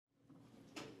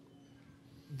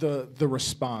the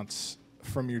response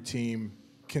from your team,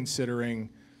 considering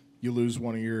you lose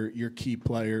one of your key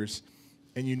players,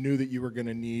 and you knew that you were going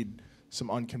to need some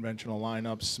unconventional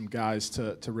lineups, some guys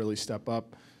to really step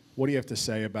up. What do you have to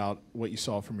say about what you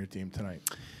saw from your team tonight?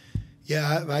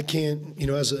 Yeah, I can't,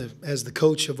 as the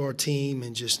coach of our team,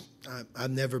 and just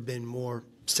I've never been more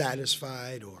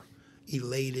satisfied or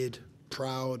elated,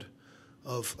 proud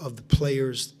of the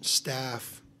players,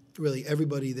 staff, really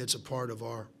everybody that's a part of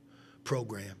our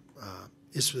program.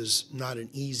 This was not an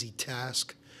easy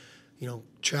task.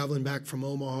 Traveling back from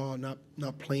Omaha,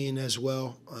 not playing as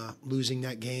well, losing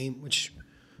that game, which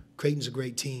Creighton's a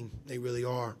great team. They really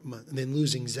are. And then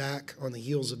losing Zach on the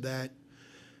heels of that,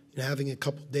 having a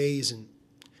couple days and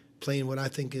playing what I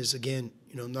think is, again,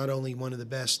 not only one of the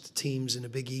best teams in the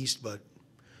Big East, but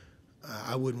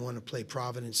I wouldn't want to play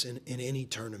Providence in any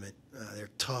tournament. They're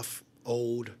tough,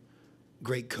 old,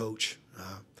 great coach.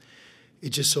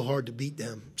 It's just so hard to beat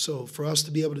them. So for us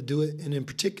to be able to do it, and in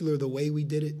particular the way we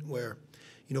did it, where,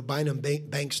 Bynum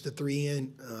banks the three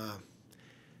in,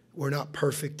 we're not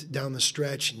perfect down the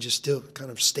stretch and just still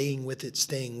kind of staying with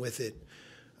it.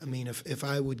 I mean, if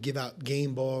I would give out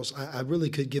game balls, I really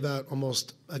could give out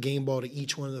almost a game ball to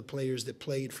each one of the players that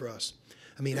played for us.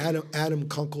 I mean, Adam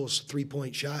Kunkel's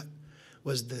three-point shot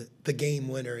was the game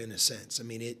winner in a sense. I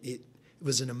mean, it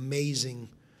was an amazing,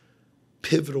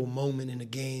 pivotal moment in a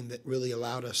game that really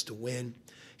allowed us to win.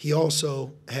 He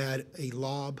also had a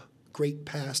lob, great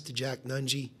pass to Jack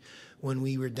Nunge when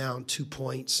we were down 2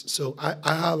 points. So I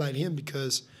highlight him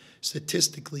because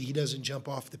statistically he doesn't jump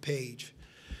off the page.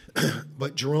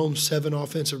 But Jerome's 7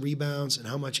 offensive rebounds and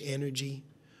how much energy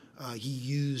he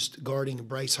used guarding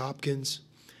Bryce Hopkins.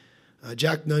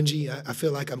 Jack Nunge, I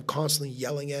feel like I'm constantly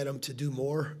yelling at him to do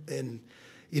more. And,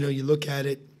 you look at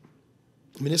it,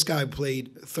 I mean, this guy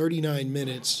played 39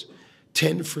 minutes,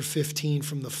 10 for 15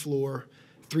 from the floor,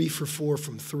 3 for 4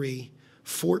 from 3,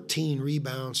 14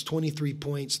 rebounds, 23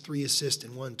 points, 3 assists,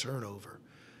 and 1 turnover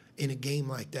in a game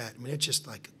like that. I mean, it's just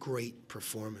like a great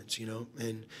performance,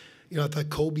 And, I thought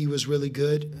Kobe was really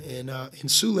good. And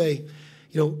Sule,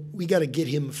 we got to get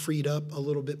him freed up a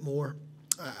little bit more.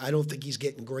 I don't think he's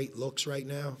getting great looks right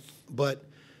now, but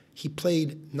he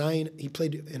played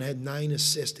and had 9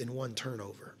 assists and 1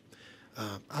 turnover.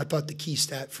 I thought the key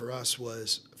stat for us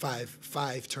was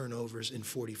five turnovers in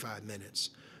 45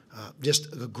 minutes.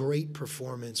 Just a great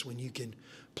performance when you can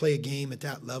play a game at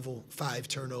that level, 5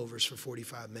 turnovers for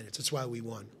 45 minutes. That's why we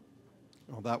won.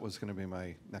 Well, that was going to be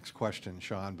my next question,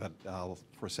 Sean, but I'll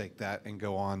forsake that and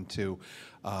go on to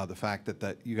the fact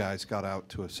that you guys got out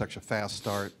to such a fast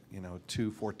start,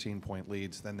 2 14-point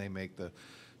leads, then they make the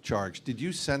charge. Did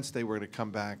you sense they were going to come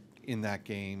back in that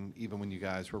game even when you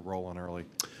guys were rolling early?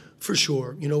 For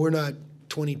sure. We're not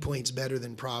 20 points better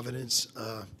than Providence.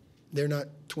 They're not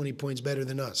 20 points better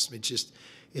than us.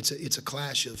 It's a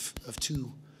clash of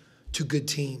two good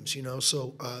teams,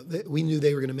 So we knew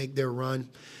they were going to make their run.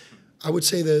 I would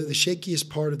say the shakiest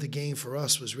part of the game for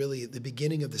us was really at the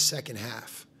beginning of the second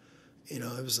half. It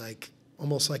was like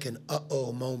almost like an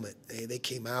uh-oh moment. They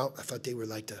came out. I thought they were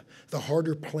like the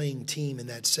harder playing team in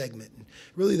that segment. And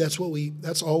really that's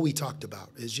all we talked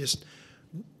about is just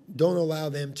don't allow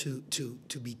them to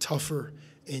be tougher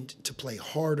and to play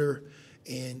harder.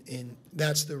 And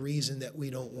that's the reason that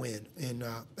we don't win.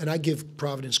 And I give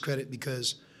Providence credit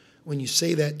because when you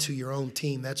say that to your own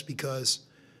team, that's because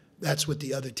that's what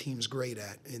the other team's great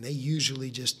at. And they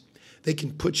usually they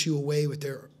can put you away with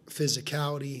their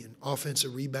physicality and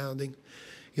offensive rebounding.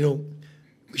 We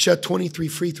shot 23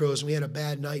 free throws and we had a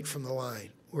bad night from the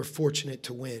line. We're fortunate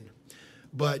to win.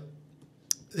 But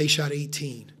they shot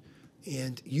 18.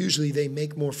 And usually they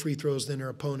make more free throws than their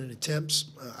opponent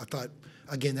attempts. I thought,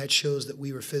 again, that shows that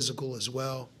we were physical as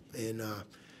well. And I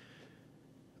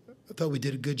thought we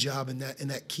did a good job in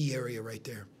that key area right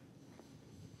there.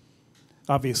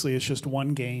 Obviously, it's just one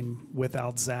game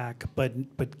without Zach,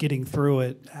 but getting through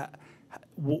it,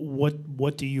 what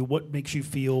makes you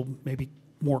feel maybe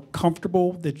more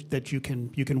comfortable that you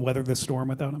can weather the storm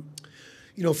without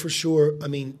him? For sure. I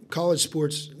mean, college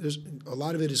sports, there's a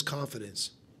lot of it is confidence.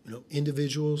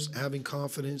 Individuals having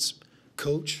confidence,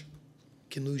 coach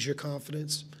can lose your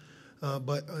confidence,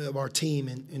 but of our team,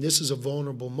 and this is a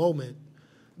vulnerable moment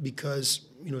because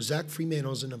Zach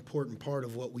Fremantle is an important part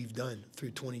of what we've done through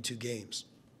 22 games.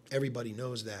 Everybody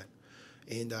knows that,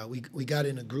 and we got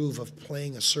in a groove of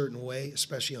playing a certain way,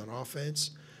 especially on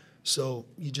offense. So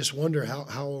you just wonder how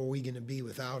are we going to be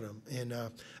without him, and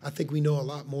I think we know a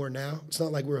lot more now. It's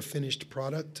not like we're a finished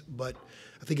product, but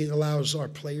I think it allows our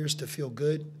players to feel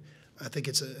good. I think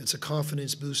it's a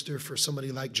confidence booster for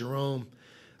somebody like Jerome.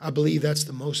 I believe that's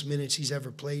the most minutes he's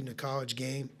ever played in a college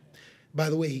game. By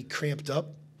the way, he cramped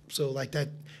up. So like that,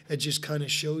 it just kind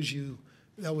of shows you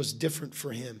that was different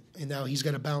for him. And now he's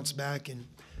got to bounce back and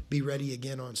be ready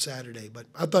again on Saturday. But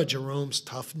I thought Jerome's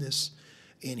toughness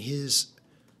and his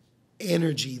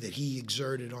energy that he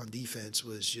exerted on defense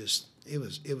was just, it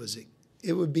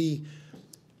would be,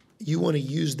 you want to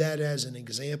use that as an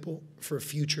example for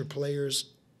future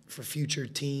players, for future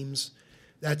teams.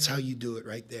 That's how you do it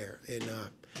right there. And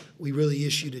we really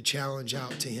issued a challenge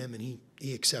out to him, and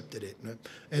he accepted it.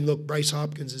 And look, Bryce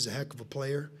Hopkins is a heck of a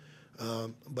player,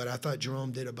 but I thought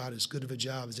Jerome did about as good of a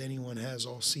job as anyone has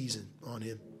all season on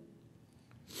him.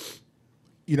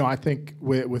 You know, I think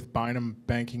with Bynum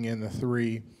banking in the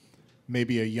 3,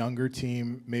 maybe a younger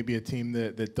team, maybe a team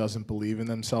that doesn't believe in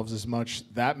themselves as much,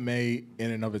 that may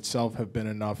in and of itself have been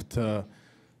enough to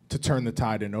turn the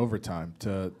tide in overtime,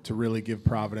 to really give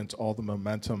Providence all the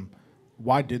momentum.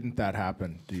 Why didn't that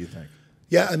happen, do you think?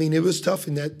 Yeah, I mean, it was tough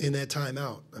in that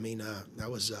timeout. I mean, that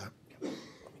was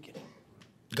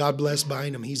God bless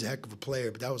Bynum. He's a heck of a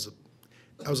player, but that was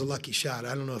a lucky shot.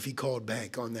 I don't know if he called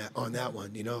bank on that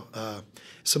one. You know,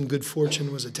 some good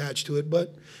fortune was attached to it,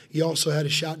 but he also had a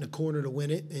shot in the corner to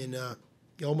win it, and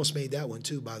he almost made that one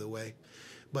too, by the way.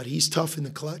 But he's tough in the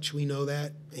clutch. We know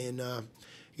that, and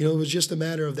you know, it was just a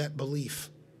matter of that belief.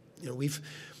 You know,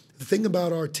 the thing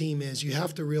about our team is you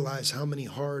have to realize how many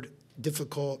hard,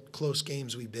 difficult, close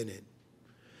games we've been in.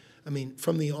 I mean,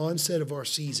 from the onset of our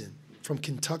season, from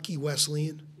Kentucky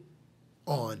Wesleyan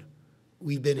on,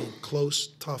 we've been in close,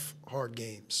 tough, hard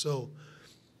games. So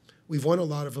we've won a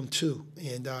lot of them too.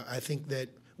 And I think that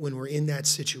when we're in that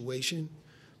situation,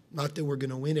 not that we're going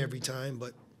to win every time,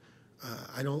 but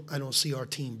I don't see our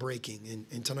team breaking.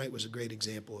 And tonight was a great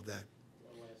example of that.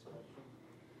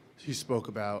 You spoke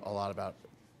a lot about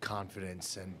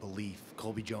confidence and belief.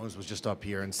 Colby Jones was just up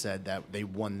here and said that they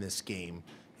won this game,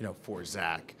 you know, for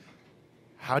Zach.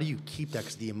 How do you keep that?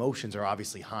 Because the emotions are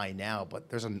obviously high now, but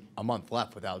there's a month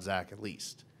left without Zach at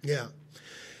least. Yeah.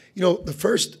 You know,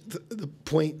 the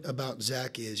point about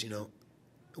Zach is, you know,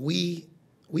 we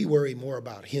worry more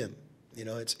about him. You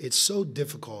know, it's so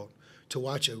difficult to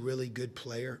watch a really good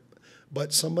player,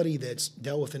 but somebody that's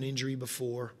dealt with an injury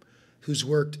before, who's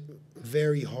worked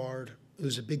very hard,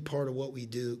 who's a big part of what we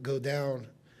do, go down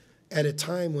at a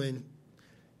time when,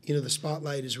 you know, the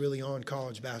spotlight is really on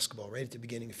college basketball right at the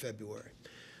beginning of February.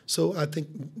 So I think,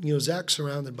 you know, Zach's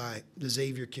surrounded by the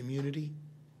Xavier community,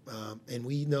 and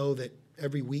we know that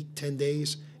every week, 10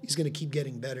 days, he's going to keep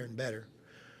getting better and better.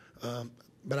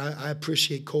 But I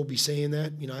appreciate Colby saying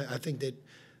that. You know, I think that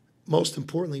most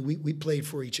importantly, we played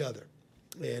for each other.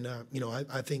 And, you know,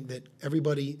 I think that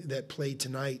everybody that played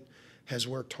tonight has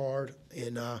worked hard.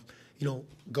 And, you know,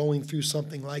 going through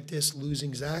something like this,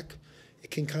 losing Zach,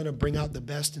 it can kind of bring out the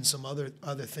best in some other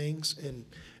things. And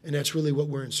that's really what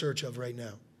we're in search of right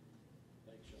now.